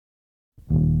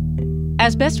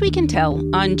As best we can tell,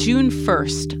 on June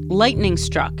 1st, lightning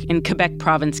struck in Quebec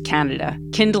province, Canada,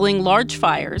 kindling large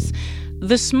fires,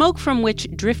 the smoke from which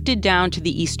drifted down to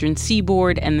the eastern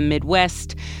seaboard and the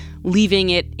Midwest, leaving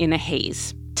it in a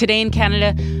haze. Today in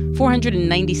Canada,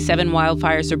 497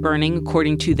 wildfires are burning,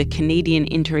 according to the Canadian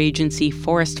Interagency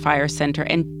Forest Fire Centre,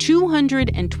 and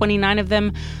 229 of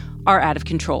them are out of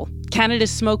control.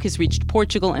 Canada's smoke has reached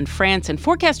Portugal and France, and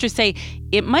forecasters say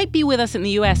it might be with us in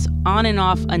the U.S. on and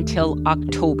off until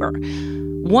October.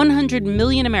 100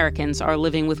 million Americans are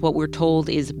living with what we're told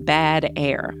is bad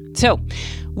air. So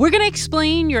we're going to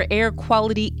explain your air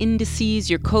quality indices,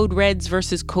 your code reds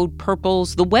versus code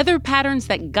purples, the weather patterns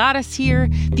that got us here,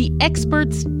 the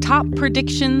experts' top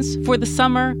predictions for the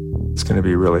summer. It's going to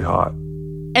be really hot.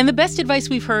 And the best advice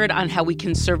we've heard on how we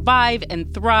can survive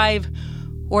and thrive,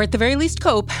 or at the very least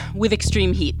cope, with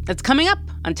extreme heat. That's coming up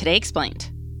on Today Explained.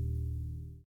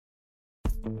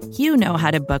 You know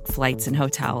how to book flights and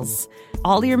hotels.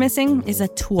 All you're missing is a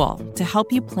tool to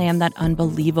help you plan that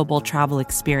unbelievable travel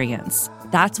experience.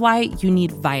 That's why you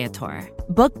need Viator.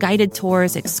 Book guided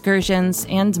tours, excursions,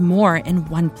 and more in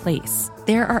one place.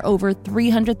 There are over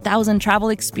 300,000 travel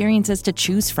experiences to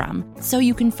choose from, so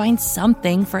you can find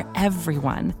something for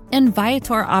everyone. And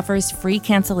Viator offers free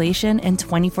cancellation and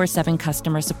 24/7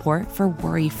 customer support for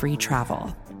worry-free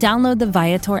travel. Download the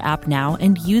Viator app now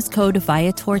and use code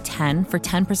Viator10 for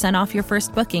 10% off your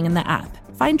first booking in the app.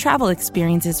 Find travel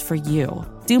experiences for you.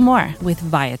 Do more with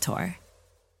Viator.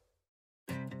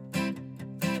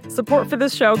 Support for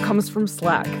this show comes from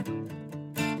Slack.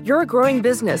 You're a growing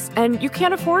business, and you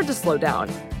can't afford to slow down.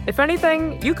 If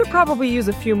anything, you could probably use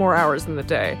a few more hours in the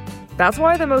day. That's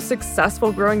why the most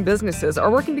successful growing businesses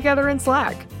are working together in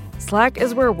Slack. Slack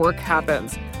is where work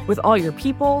happens, with all your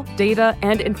people, data,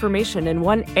 and information in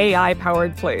one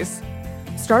AI-powered place.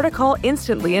 Start a call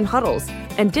instantly in huddles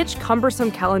and ditch cumbersome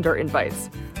calendar invites.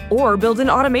 Or build an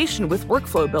automation with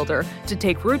Workflow Builder to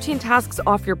take routine tasks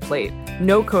off your plate.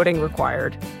 No coding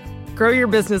required. Grow your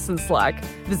business in Slack.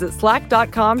 Visit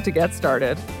slack.com to get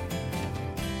started.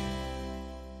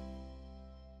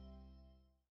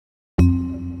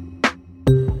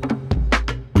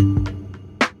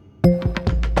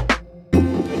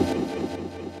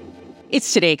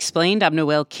 It's Today Explained. I'm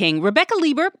Noelle King. Rebecca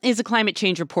Lieber is a climate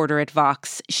change reporter at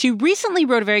Vox. She recently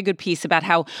wrote a very good piece about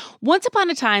how once upon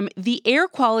a time, the air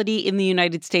quality in the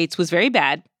United States was very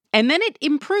bad, and then it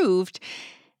improved,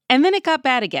 and then it got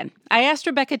bad again. I asked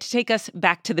Rebecca to take us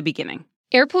back to the beginning.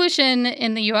 Air pollution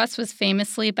in the U.S. was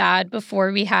famously bad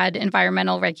before we had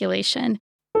environmental regulation.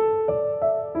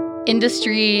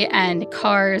 Industry and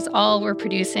cars all were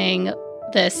producing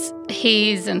this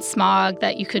haze and smog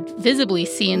that you could visibly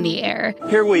see in the air.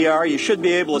 Here we are. You should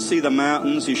be able to see the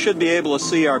mountains. You should be able to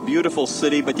see our beautiful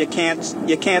city, but you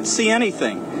can't see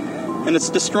anything. And it's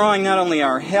destroying not only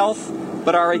our health,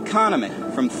 but our economy.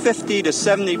 From 50 to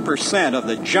 70% of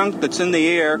the junk that's in the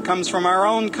air comes from our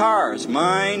own cars,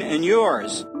 mine and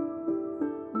yours.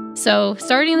 So,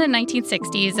 starting in the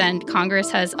 1960s, and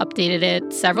Congress has updated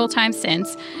it several times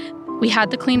since, we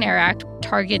had the Clean Air Act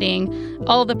targeting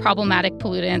all the problematic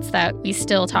pollutants that we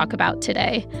still talk about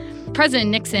today.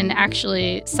 President Nixon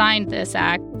actually signed this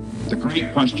act. The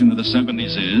great question of the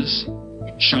 70s is,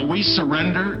 shall we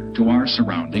surrender to our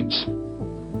surroundings?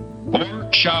 Or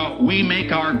shall we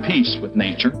make our peace with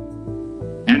nature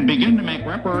and begin to make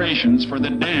reparations for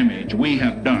the damage we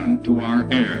have done to our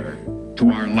air, to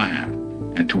our land,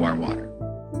 and to our water?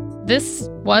 This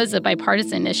was a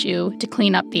bipartisan issue to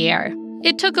clean up the air.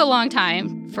 It took a long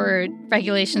time for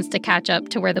regulations to catch up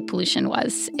to where the pollution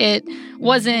was. It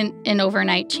wasn't an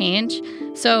overnight change.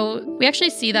 So we actually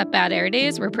see that bad air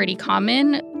days were pretty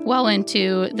common well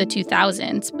into the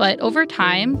 2000s. But over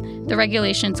time, the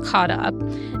regulations caught up,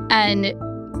 and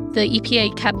the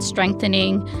EPA kept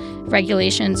strengthening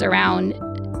regulations around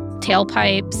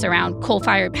tailpipes, around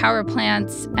coal-fired power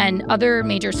plants, and other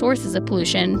major sources of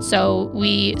pollution. So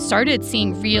we started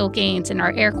seeing real gains in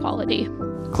our air quality.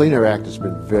 Clean Air Act has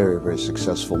been very, very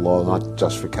successful law, not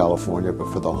just for California,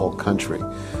 but for the whole country.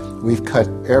 We've cut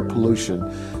air pollution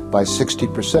by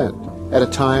 60% at a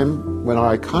time when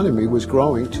our economy was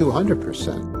growing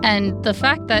 200%. And the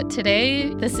fact that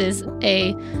today this is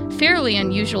a fairly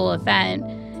unusual event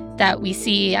that we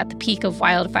see at the peak of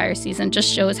wildfire season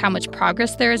just shows how much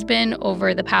progress there has been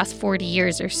over the past 40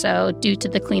 years or so due to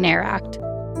the Clean Air Act.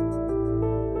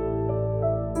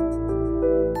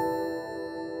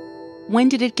 When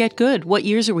did it get good? What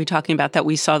years are we talking about that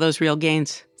we saw those real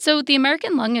gains? So the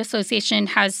American Lung Association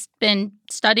has been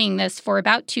studying this for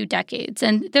about 2 decades,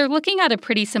 and they're looking at a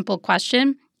pretty simple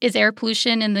question. Is air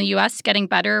pollution in the U.S. getting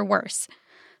better or worse?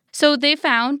 So they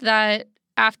found that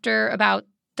after about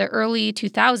the early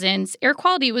 2000s, air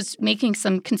quality was making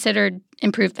some considered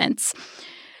improvements.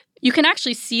 You can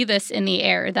actually see this in the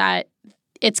air, that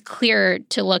it's clear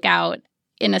to look out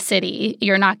in a city.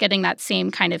 You're not getting that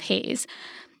same kind of haze.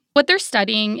 What they're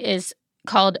studying is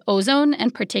called ozone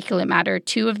and particulate matter,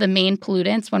 two of the main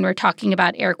pollutants when we're talking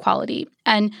about air quality.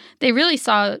 And they really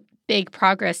saw big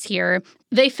progress here.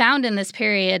 They found in this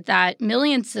period that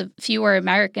millions of fewer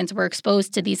Americans were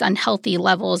exposed to these unhealthy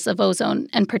levels of ozone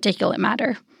and particulate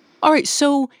matter. All right,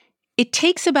 so it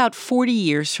takes about 40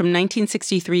 years from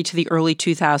 1963 to the early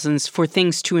 2000s for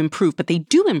things to improve, but they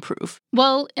do improve.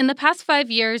 Well, in the past 5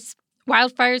 years,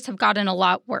 wildfires have gotten a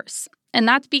lot worse. And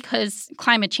that's because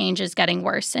climate change is getting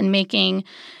worse and making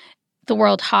the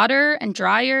world hotter and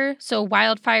drier, so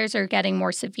wildfires are getting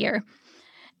more severe.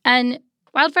 And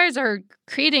wildfires are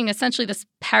creating essentially this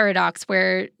paradox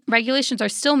where regulations are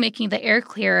still making the air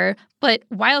clearer, but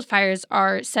wildfires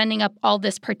are sending up all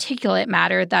this particulate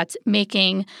matter that's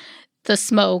making the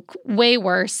smoke way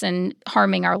worse and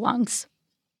harming our lungs.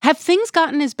 Have things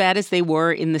gotten as bad as they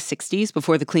were in the 60s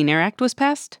before the Clean Air Act was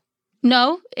passed?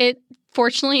 No, it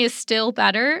fortunately is still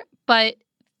better, but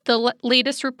the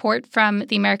latest report from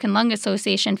the American Lung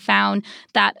Association found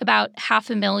that about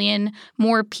 500,000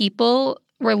 more people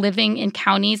were living in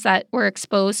counties that were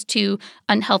exposed to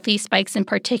unhealthy spikes in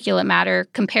particulate matter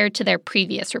compared to their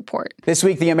previous report. This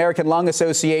week, the American Lung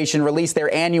Association released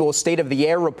their annual State of the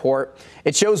Air report.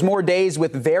 It shows more days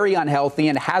with very unhealthy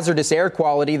and hazardous air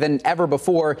quality than ever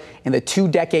before in the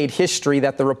 2-decade history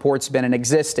that the report's been in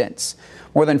existence.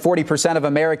 More than 40% of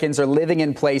Americans are living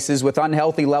in places with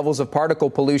unhealthy levels of particle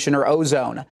pollution or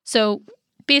ozone. So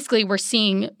basically, we're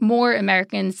seeing more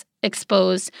Americans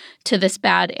exposed to this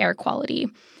bad air quality.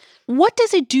 What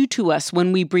does it do to us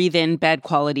when we breathe in bad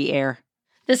quality air?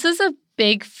 This is a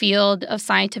big field of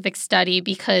scientific study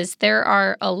because there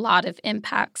are a lot of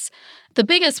impacts. The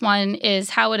biggest one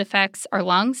is how it affects our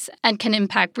lungs and can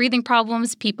impact breathing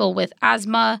problems, people with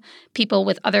asthma, people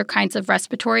with other kinds of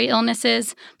respiratory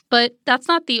illnesses. But that's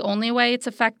not the only way it's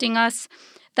affecting us.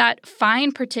 That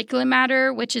fine particulate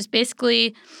matter, which is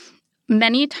basically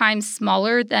many times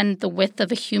smaller than the width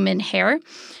of a human hair,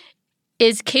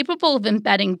 is capable of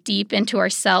embedding deep into our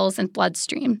cells and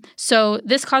bloodstream. So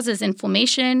this causes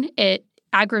inflammation, it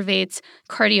aggravates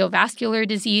cardiovascular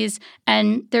disease,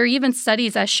 and there are even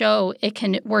studies that show it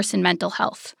can worsen mental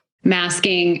health.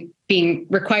 Masking, being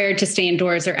required to stay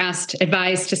indoors or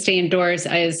advised to stay indoors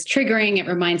is triggering. It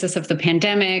reminds us of the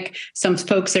pandemic. Some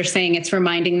folks are saying it's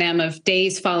reminding them of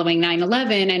days following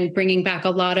 9/11 and bringing back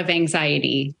a lot of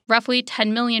anxiety. Roughly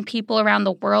 10 million people around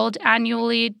the world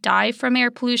annually die from air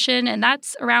pollution, and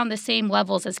that's around the same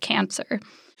levels as cancer.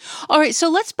 All right, so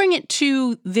let's bring it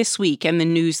to this week and the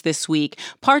news this week.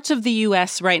 Parts of the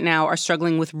U.S. right now are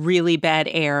struggling with really bad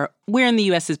air. Where in the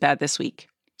U.S. is bad this week?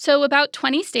 So about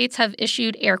 20 states have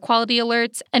issued air quality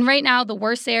alerts. And right now, the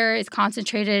worst air is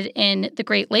concentrated in the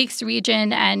Great Lakes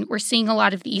region, and we're seeing a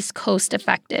lot of the East Coast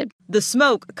affected. The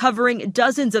smoke covering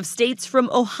dozens of states from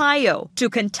Ohio to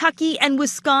Kentucky and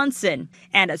Wisconsin,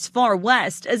 and as far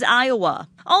west as Iowa.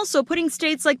 Also putting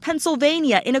states like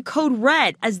Pennsylvania in a code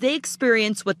red as they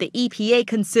experience what the EPA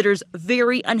considers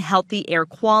very unhealthy air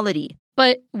quality.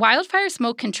 But wildfire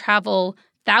smoke can travel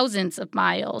thousands of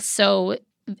miles, so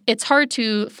it's hard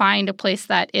to find a place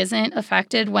that isn't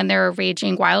affected when there are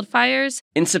raging wildfires.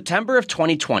 In September of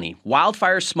 2020,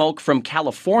 wildfire smoke from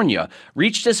California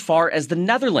reached as far as the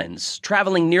Netherlands,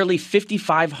 traveling nearly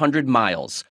 5,500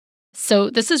 miles. So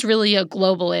this is really a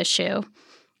global issue.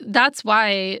 That's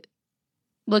why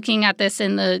looking at this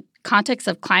in the context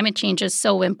of climate change is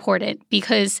so important,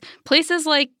 because places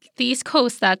like the East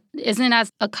Coast that isn't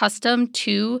as accustomed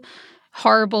to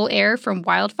horrible air from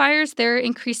wildfires, they're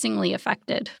increasingly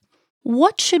affected.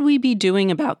 What should we be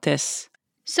doing about this?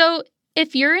 So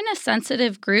if you're in a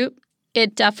sensitive group,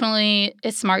 it definitely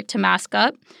is smart to mask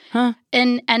up.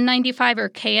 An N95 or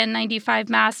KN95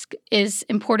 mask is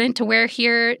important to wear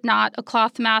here, not a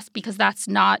cloth mask, because that's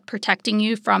not protecting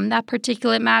you from that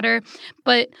particulate matter.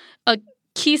 But a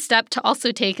key step to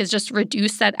also take is just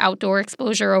reduce that outdoor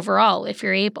exposure overall if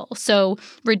you're able. So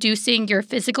reducing your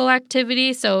physical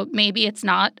activity. So maybe it's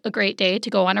not a great day to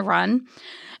go on a run.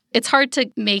 It's hard to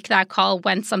make that call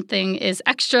when something is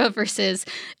extra versus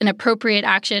an appropriate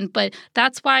action, but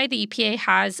that's why the EPA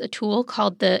has a tool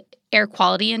called the Air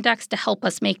Quality Index to help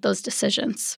us make those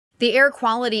decisions. The Air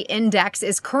Quality Index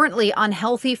is currently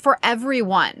unhealthy for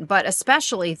everyone, but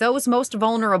especially those most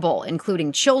vulnerable,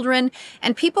 including children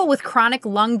and people with chronic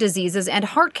lung diseases and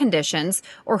heart conditions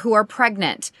or who are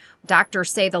pregnant.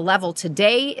 Doctors say the level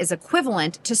today is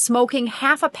equivalent to smoking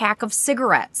half a pack of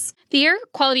cigarettes. The Air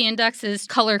Quality Index is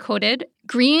color-coded.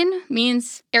 Green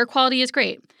means air quality is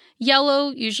great. Yellow,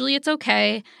 usually it's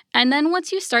okay. And then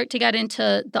once you start to get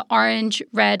into the orange,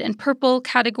 red, and purple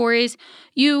categories,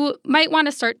 you might want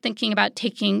to start thinking about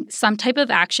taking some type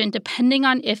of action depending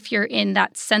on if you're in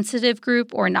that sensitive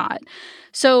group or not.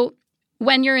 So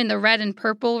when you're in the red and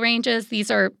purple ranges, these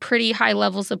are pretty high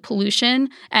levels of pollution,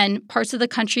 and parts of the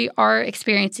country are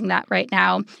experiencing that right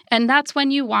now. And that's when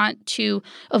you want to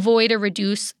avoid or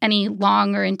reduce any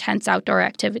long or intense outdoor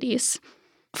activities.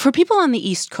 For people on the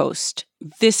East Coast,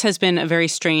 this has been a very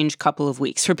strange couple of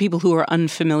weeks. For people who are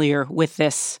unfamiliar with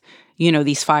this,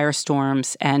 these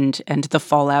firestorms and the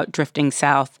fallout drifting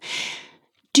south,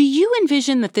 do you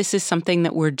envision that this is something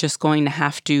that we're just going to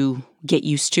have to get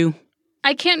used to?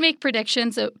 I can't make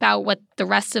predictions about what the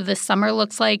rest of this summer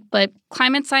looks like, but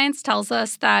climate science tells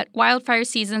us that wildfire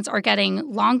seasons are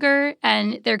getting longer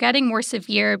and they're getting more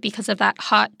severe because of that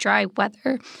hot, dry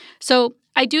weather. So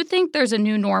I do think there's a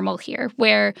new normal here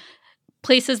where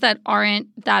places that aren't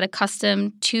that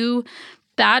accustomed to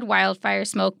bad wildfire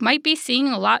smoke might be seeing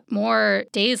a lot more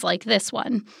days like this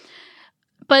one.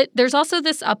 But there's also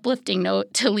this uplifting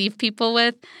note to leave people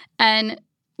with. And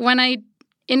when I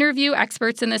interview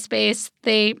experts in this space,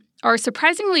 they are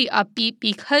surprisingly upbeat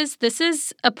because this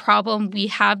is a problem we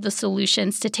have the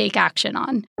solutions to take action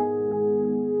on.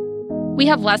 We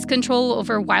have less control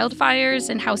over wildfires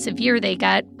and how severe they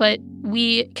get, but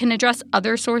we can address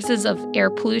other sources of air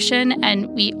pollution, and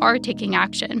we are taking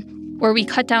action, where we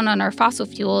cut down on our fossil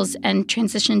fuels and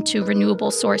transition to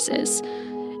renewable sources.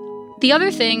 The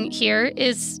other thing here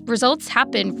is results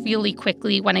happen really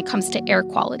quickly when it comes to air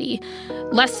quality,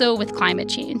 less so with climate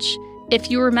change. If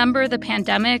you remember the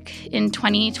pandemic in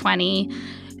 2020,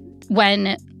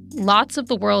 when lots of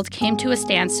the world came to a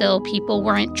standstill, people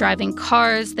weren't driving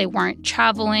cars, they weren't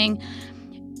traveling,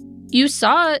 you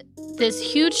saw this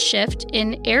huge shift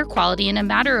in air quality in a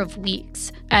matter of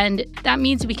weeks. And that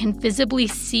means we can visibly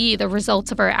see the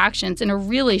results of our actions in a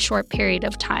really short period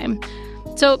of time.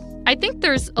 So I think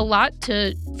there's a lot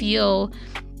to feel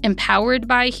empowered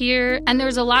by here, and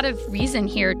there's a lot of reason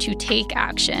here to take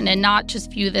action and not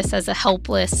just view this as a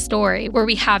helpless story where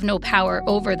we have no power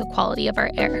over the quality of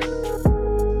our air.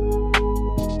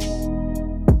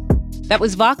 That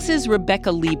was Vox's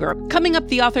Rebecca Lieber. Coming up,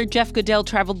 the author Jeff Goodell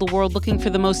traveled the world looking for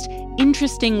the most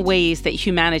interesting ways that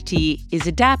humanity is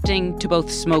adapting to both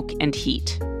smoke and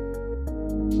heat.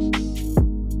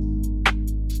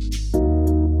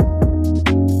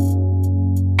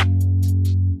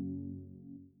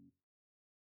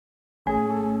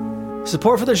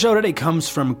 Support for the show today comes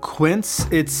from Quince.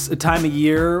 It's a time of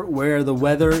year where the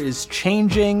weather is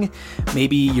changing.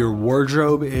 Maybe your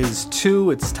wardrobe is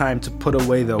too. It's time to put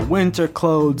away the winter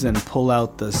clothes and pull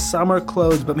out the summer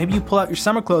clothes. But maybe you pull out your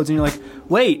summer clothes and you're like,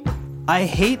 wait, I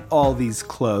hate all these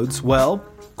clothes. Well,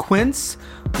 Quince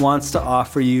wants to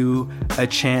offer you a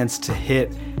chance to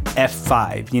hit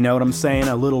F5. You know what I'm saying?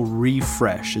 A little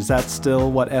refresh. Is that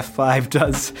still what F5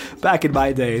 does? Back in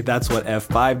my day, that's what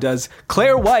F5 does.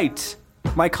 Claire White,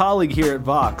 my colleague here at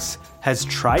Vox, has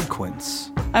tried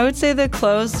Quince. I would say the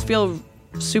clothes feel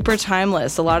super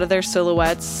timeless. A lot of their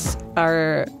silhouettes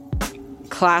are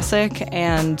classic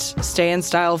and stay in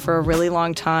style for a really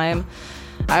long time.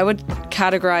 I would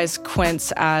categorize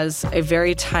Quince as a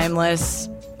very timeless,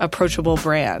 approachable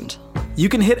brand. You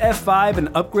can hit F5 and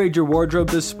upgrade your wardrobe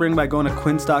this spring by going to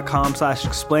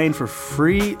quince.com/explain for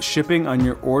free shipping on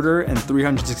your order and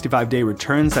 365-day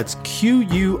returns. That's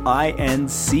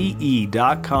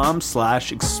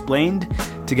QUINCE.com/explained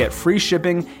to get free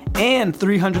shipping and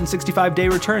 365-day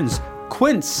returns.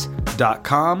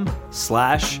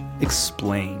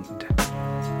 Quince.com/explained.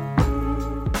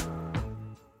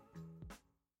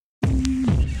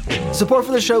 Support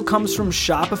for the show comes from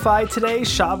Shopify today.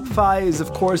 Shopify is,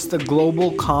 of course, the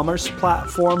global commerce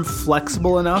platform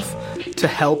flexible enough to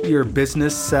help your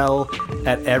business sell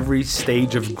at every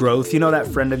stage of growth. You know that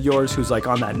friend of yours who's like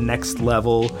on that next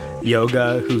level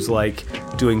yoga, who's like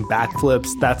doing backflips?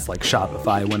 That's like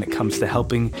Shopify when it comes to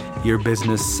helping your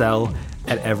business sell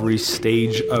at every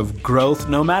stage of growth.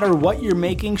 No matter what you're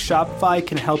making, Shopify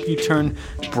can help you turn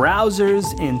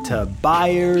browsers into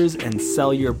buyers and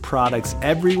sell your products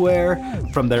everywhere,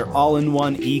 from their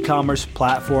all-in-one e-commerce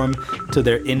platform to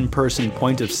their in-person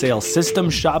point-of-sale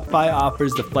system. Shopify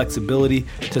offers the flexibility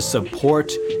to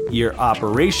support your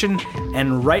operation.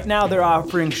 And right now they're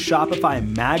offering Shopify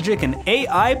Magic, an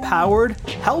AI-powered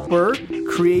helper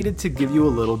created to give you a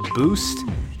little boost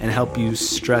and help you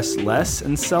stress less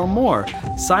and sell more.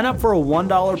 Sign up for a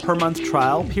 $1 per month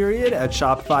trial period at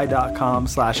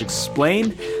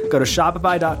shopify.com/explained. Go to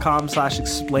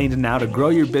shopify.com/explained now to grow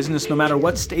your business no matter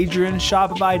what stage you're in.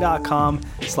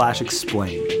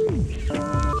 Shopify.com/explained.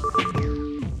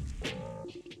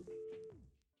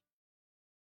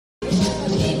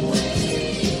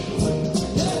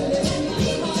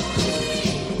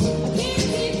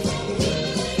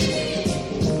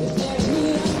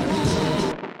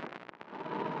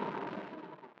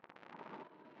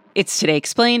 It's Today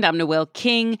Explained. I'm Noelle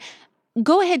King.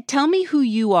 Go ahead, tell me who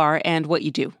you are and what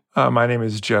you do. My name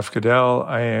is Jeff Goodell.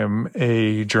 I am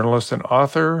a journalist and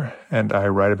author, and I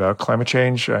write about climate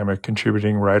change. I'm a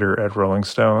contributing writer at Rolling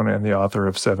Stone and the author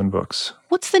of 7 books.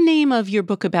 What's the name of your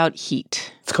book about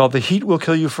heat? It's called The Heat Will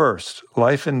Kill You First: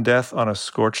 Life and Death on a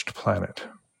Scorched Planet.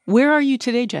 Where are you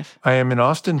today, Jeff? I am in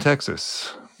Austin,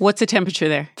 Texas. What's the temperature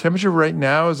there? Temperature right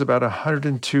now is about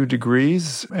 102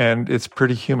 degrees, and it's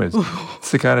pretty humid. It's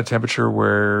the kind of temperature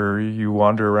where you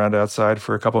wander around outside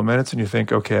for a couple of minutes and you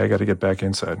think, okay, I got to get back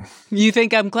inside. You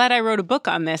think, I'm glad I wrote a book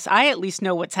on this. I at least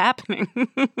know what's happening.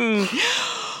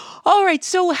 All right,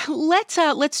 so let's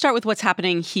start with what's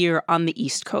happening here on the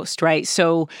East Coast, right?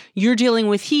 So you're dealing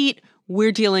with heat,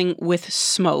 we're dealing with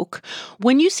smoke.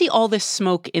 When you see all this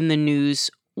smoke in the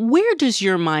news, where does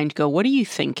your mind go? What are you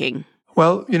thinking?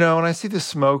 Well, when I see the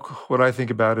smoke, what I think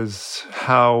about is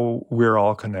how we're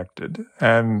all connected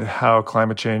and how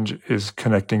climate change is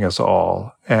connecting us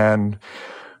all. And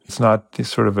it's not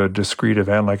sort of a discrete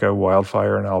event like a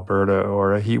wildfire in Alberta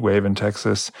or a heat wave in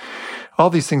Texas. All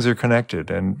these things are connected.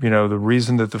 And, the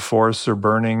reason that the forests are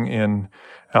burning in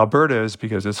Alberta is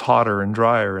because it's hotter and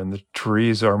drier and the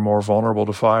trees are more vulnerable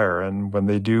to fire. And when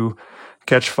they do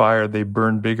catch fire, they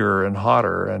burn bigger and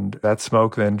hotter. And that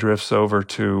smoke then drifts over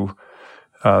to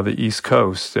the East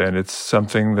Coast, and it's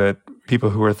something that people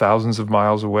who are thousands of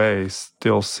miles away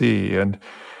still see. And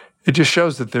it just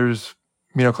shows that there's,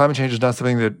 climate change is not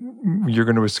something that you're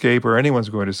going to escape or anyone's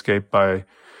going to escape by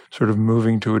sort of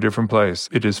moving to a different place.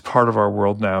 It is part of our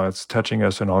world now. It's touching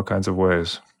us in all kinds of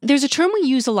ways. There's a term we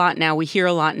use a lot now, we hear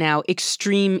a lot now,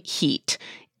 extreme heat.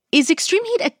 Is extreme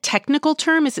heat a technical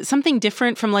term? Is it something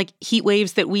different from like heat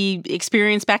waves that we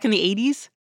experienced back in the 80s?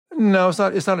 No, it's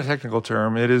not. It's not a technical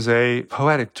term. It is a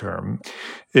poetic term.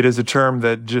 It is a term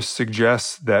that just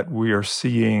suggests that we are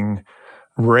seeing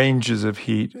ranges of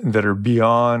heat that are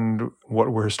beyond what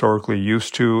we're historically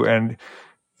used to, and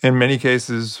in many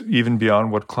cases, even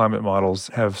beyond what climate models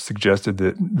have suggested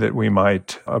that we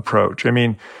might approach. I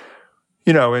mean,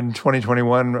 in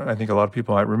 2021, I think a lot of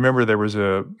people might remember there was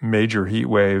a major heat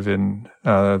wave in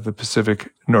the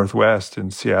Pacific Northwest in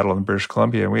Seattle and British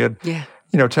Columbia, and we had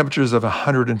temperatures of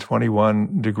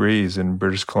 121 degrees in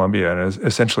British Columbia, and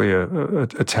essentially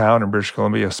a town in British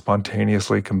Columbia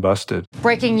spontaneously combusted.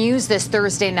 Breaking news this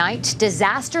Thursday night,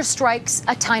 disaster strikes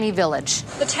a tiny village.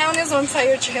 The town is on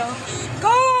fire, Jill.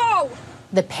 Go!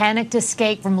 The panicked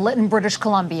escape from Lytton, British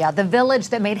Columbia, the village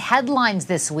that made headlines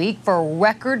this week for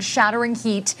record-shattering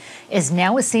heat, is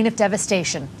now a scene of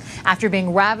devastation after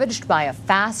being ravaged by a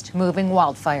fast-moving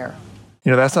wildfire.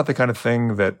 That's not the kind of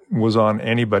thing that was on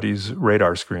anybody's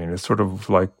radar screen. It's sort of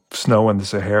like snow in the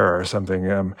Sahara or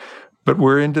something. But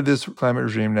we're into this climate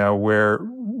regime now where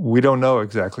we don't know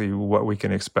exactly what we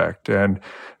can expect. And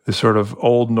the sort of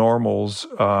old normals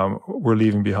we're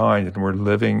leaving behind, and we're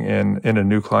living in a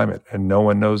new climate, and no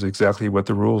one knows exactly what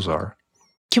the rules are.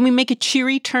 Can we make a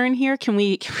cheery turn here? Can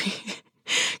we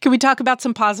talk about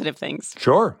some positive things?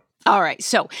 Sure. All right.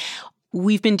 So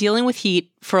we've been dealing with heat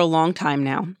for a long time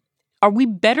now. Are we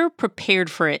better prepared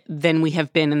for it than we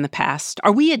have been in the past?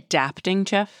 Are we adapting,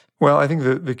 Jeff? Well, I think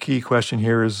the key question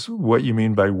here is what you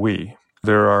mean by we.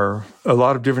 There are a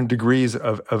lot of different degrees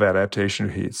of adaptation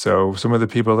to heat. So some of the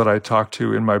people that I talked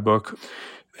to in my book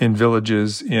in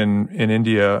villages in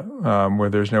India where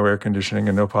there's no air conditioning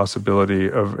and no possibility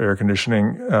of air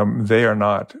conditioning, they are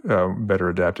not better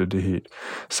adapted to heat.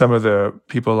 Some of the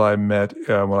people I met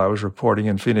while I was reporting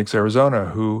in Phoenix, Arizona,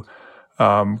 who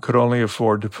could only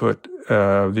afford to put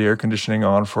the air conditioning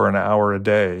on for an hour a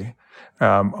day,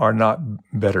 are not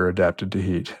better adapted to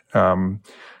heat.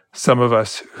 Some of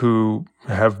us who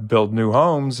have built new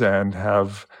homes and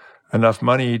have enough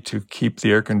money to keep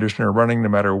the air conditioner running no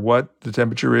matter what the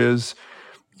temperature is,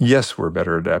 yes, we're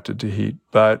better adapted to heat.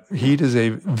 But heat is a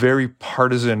very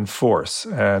partisan force,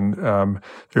 and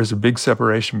there's a big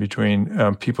separation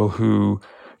between people who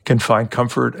can find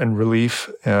comfort and relief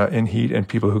in heat and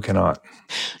people who cannot.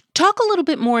 Talk a little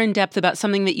bit more in depth about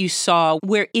something that you saw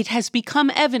where it has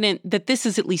become evident that this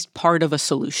is at least part of a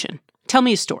solution. Tell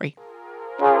me a story.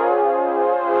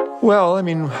 Well, I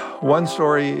mean, one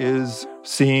story is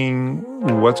seeing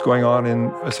what's going on in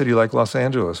a city like Los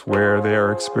Angeles, where they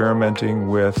are experimenting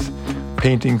with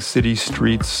painting city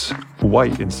streets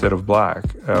white instead of black,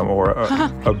 or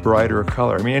a brighter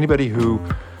color. I mean, anybody who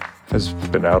has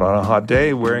been out on a hot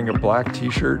day wearing a black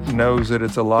T-shirt knows that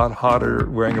it's a lot hotter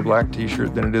wearing a black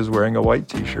T-shirt than it is wearing a white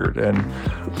T-shirt. And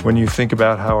when you think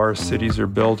about how our cities are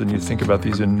built and you think about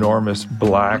these enormous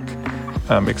black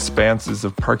expanses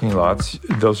of parking lots,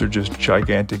 those are just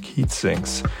gigantic heat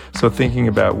sinks. So thinking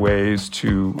about ways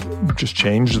to just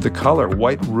change the color.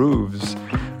 White roofs,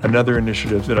 another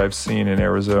initiative that I've seen in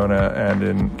Arizona and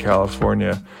in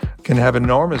California, can have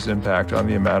enormous impact on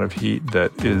the amount of heat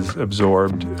that is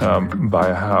absorbed by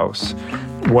a house.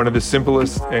 One of the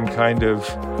simplest and kind of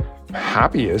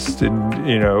happiest and,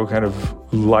 kind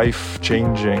of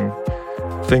life-changing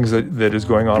things that is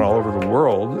going on all over the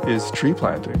world is tree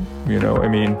planting.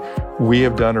 We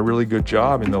have done a really good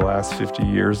job in the last 50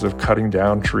 years of cutting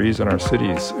down trees in our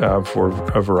cities for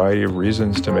a variety of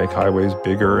reasons to make highways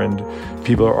bigger, and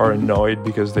people are annoyed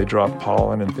because they drop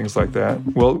pollen and things like that.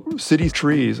 Well, city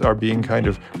trees are being kind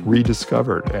of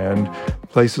rediscovered, and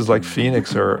places like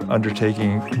Phoenix are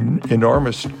undertaking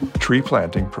enormous tree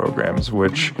planting programs,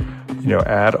 which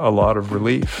add a lot of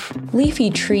relief.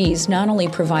 Leafy trees not only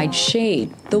provide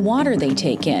shade, the water they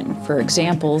take in, for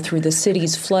example, through the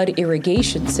city's flood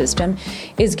irrigation system,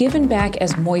 is given back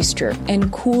as moisture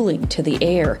and cooling to the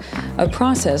air, a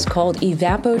process called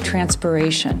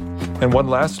evapotranspiration. And one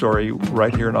last story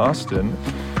right here in Austin.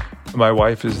 My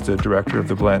wife is the director of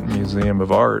the Blanton Museum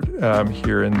of Art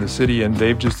here in the city, and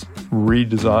they've just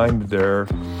redesigned their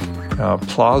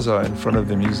plaza in front of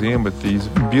the museum with these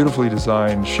beautifully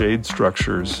designed shade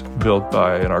structures built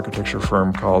by an architecture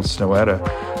firm called Snøhetta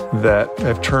that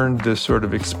have turned this sort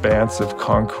of expansive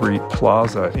concrete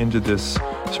plaza into this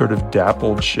sort of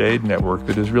dappled shade network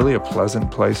that is really a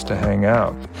pleasant place to hang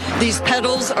out. These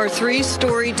petals are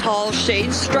 3-story tall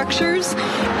shade structures,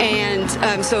 and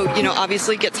so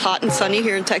obviously it gets hot and sunny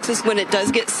here in Texas. When it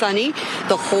does get sunny,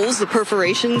 the holes, the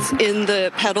perforations in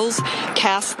the petals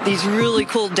cast these really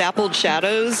cool dappled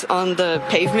shadows on the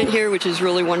pavement here, which is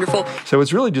really wonderful. So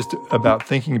it's really just about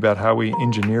thinking about how we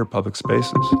engineer public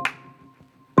spaces.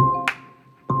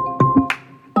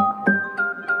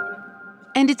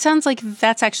 And it sounds like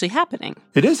that's actually happening.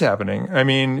 It is happening.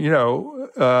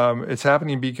 It's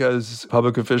happening because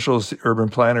public officials, urban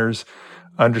planners,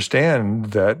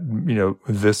 understand that,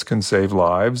 this can save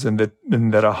lives and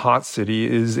that a hot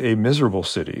city is a miserable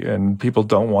city and people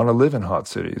don't want to live in hot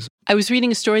cities. I was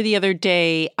reading a story the other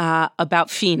day about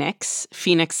Phoenix.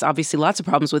 Phoenix, obviously lots of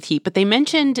problems with heat, but they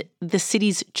mentioned the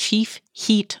city's chief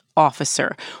heat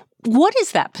officer. What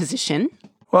is that position?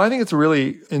 Well, I think it's a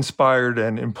really inspired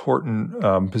and important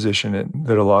position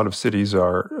that a lot of cities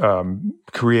are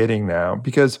creating now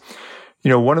because,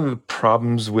 one of the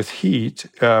problems with heat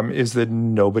is that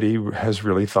nobody has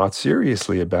really thought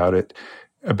seriously about it,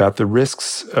 about the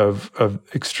risks of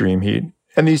extreme heat.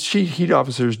 And these chief heat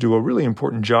officers do a really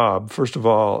important job, first of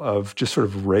all, of just sort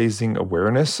of raising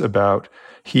awareness about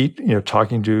heat,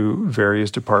 talking to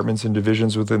various departments and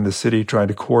divisions within the city, trying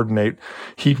to coordinate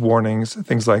heat warnings,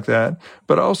 things like that.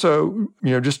 But also,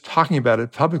 just talking about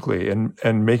it publicly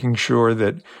and making sure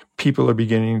that people are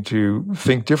beginning to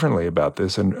think differently about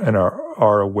this and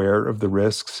are aware of the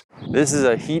risks. This is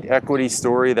a heat equity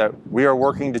story that we are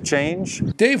working to change.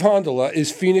 Dave Hondola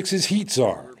is Phoenix's heat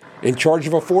czar, in charge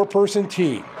of a 4-person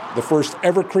team, the first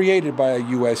ever created by a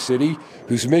U.S. city,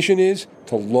 whose mission is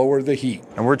to lower the heat.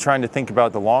 And we're trying to think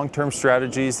about the long-term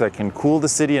strategies that can cool the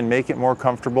city and make it more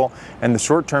comfortable, and the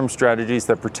short-term strategies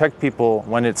that protect people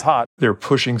when it's hot. They're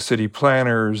pushing city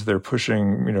planners, they're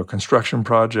pushing, construction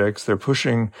projects, they're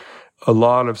pushing a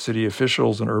lot of city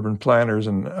officials and urban planners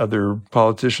and other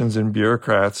politicians and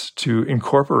bureaucrats to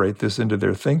incorporate this into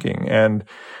their thinking. And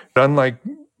unlike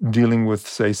dealing with,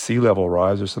 say, sea level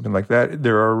rise or something like that,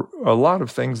 there are a lot of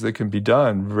things that can be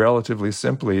done relatively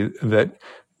simply that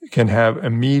can have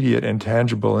immediate and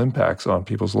tangible impacts on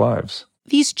people's lives.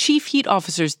 These chief heat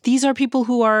officers, these are people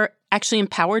who are actually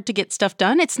empowered to get stuff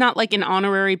done? It's not like an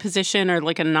honorary position or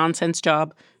like a nonsense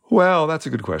job? Well, that's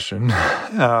a good question.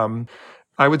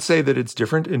 I would say that it's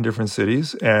different in different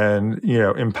cities, and,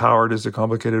 empowered is a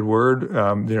complicated word.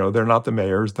 They're not the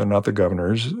mayors, they're not the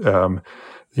governors.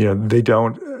 They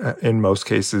don't, in most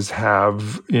cases,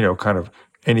 have, kind of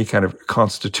any kind of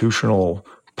constitutional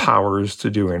powers to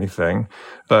do anything.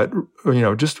 But,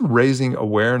 just raising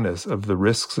awareness of the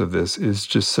risks of this is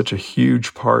just such a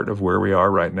huge part of where we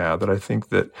are right now that I think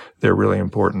that they're really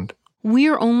important.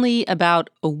 We're only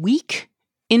about a week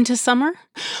into summer.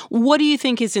 What do you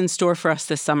think is in store for us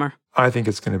this summer? I think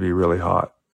it's going to be really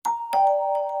hot.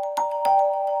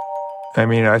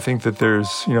 I think that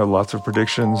there's, lots of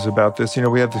predictions about this.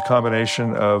 We have the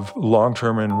combination of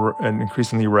long-term and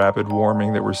increasingly rapid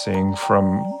warming that we're seeing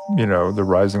from, the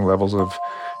rising levels of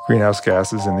greenhouse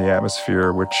gases in the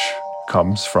atmosphere, which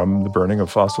comes from the burning of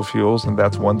fossil fuels, and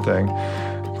that's one thing.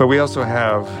 But we also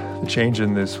have the change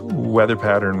in this weather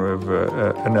pattern of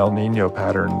an El Nino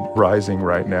pattern rising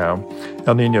right now.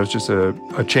 El Nino is just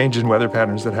a change in weather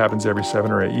patterns that happens every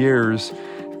 7 or 8 years.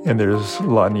 And there's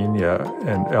La Nina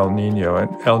and El Nino. And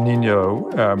El Nino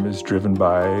is driven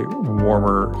by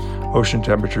warmer ocean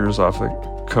temperatures off the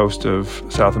coast of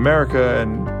South America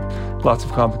and lots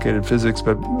of complicated physics.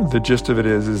 But the gist of it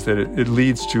is that it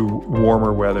leads to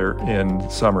warmer weather in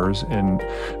summers in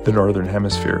the northern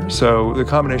hemisphere. So the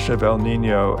combination of El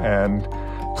Nino and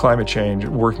climate change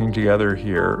working together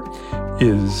here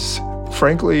is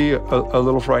frankly a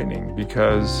little frightening,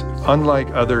 because unlike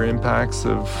other impacts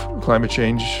of climate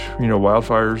change,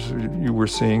 wildfires you were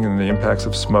seeing and the impacts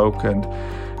of smoke, and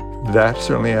that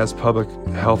certainly has public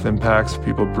health impacts,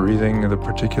 people breathing the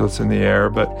particulates in the air.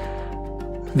 But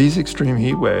these extreme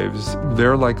heat waves,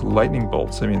 they're like lightning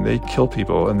bolts. I mean, they kill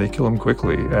people and they kill them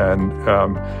quickly. And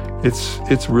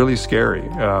it's really scary,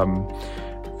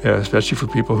 especially for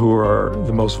people who are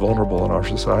the most vulnerable in our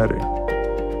society.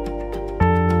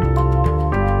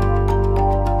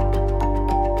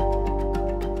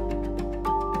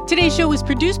 Today's show was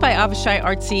produced by Avishai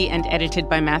Artsy and edited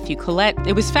by Matthew Collette.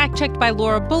 It was fact-checked by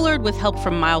Laura Bullard with help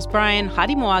from Miles Bryan,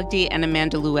 Hadi Moagdi, and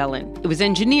Amanda Llewellyn. It was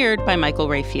engineered by Michael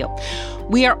Rayfield.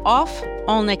 We are off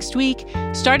all next week.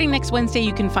 Starting next Wednesday,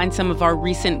 you can find some of our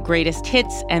recent greatest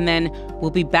hits, and then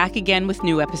we'll be back again with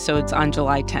new episodes on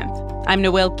July 10th. I'm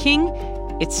Noelle King.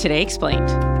 It's Today Explained.